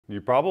You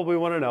probably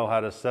want to know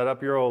how to set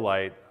up your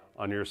Olight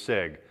on your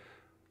Sig.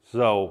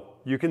 So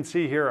you can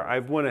see here,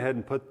 I've went ahead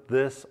and put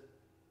this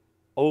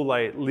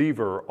Olight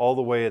lever all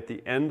the way at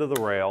the end of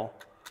the rail,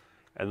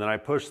 and then I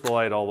push the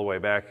light all the way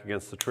back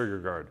against the trigger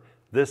guard.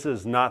 This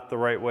is not the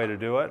right way to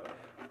do it.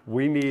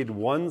 We need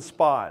one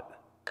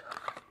spot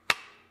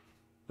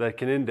that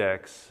can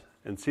index,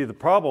 and see, the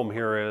problem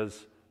here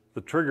is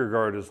the trigger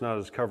guard is not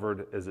as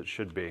covered as it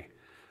should be.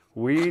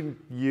 We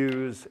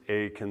use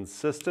a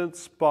consistent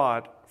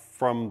spot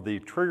from the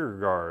trigger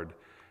guard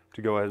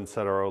to go ahead and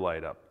set our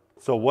Olight up.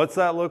 So what's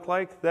that look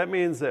like? That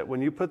means that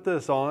when you put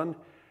this on,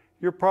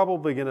 you're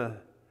probably gonna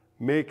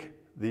make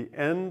the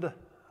end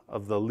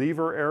of the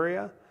lever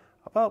area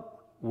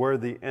about where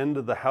the end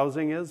of the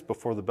housing is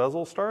before the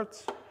bezel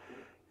starts.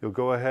 You'll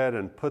go ahead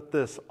and put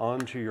this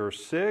onto your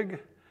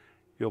Sig.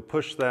 You'll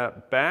push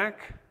that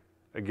back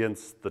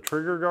against the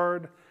trigger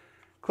guard,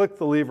 click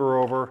the lever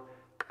over,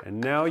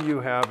 and now you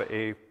have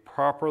a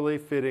properly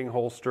fitting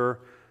holster.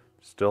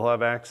 Still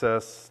have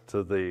access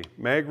to the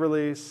mag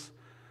release,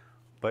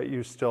 but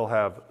you still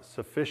have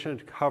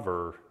sufficient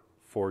cover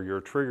for your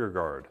trigger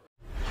guard.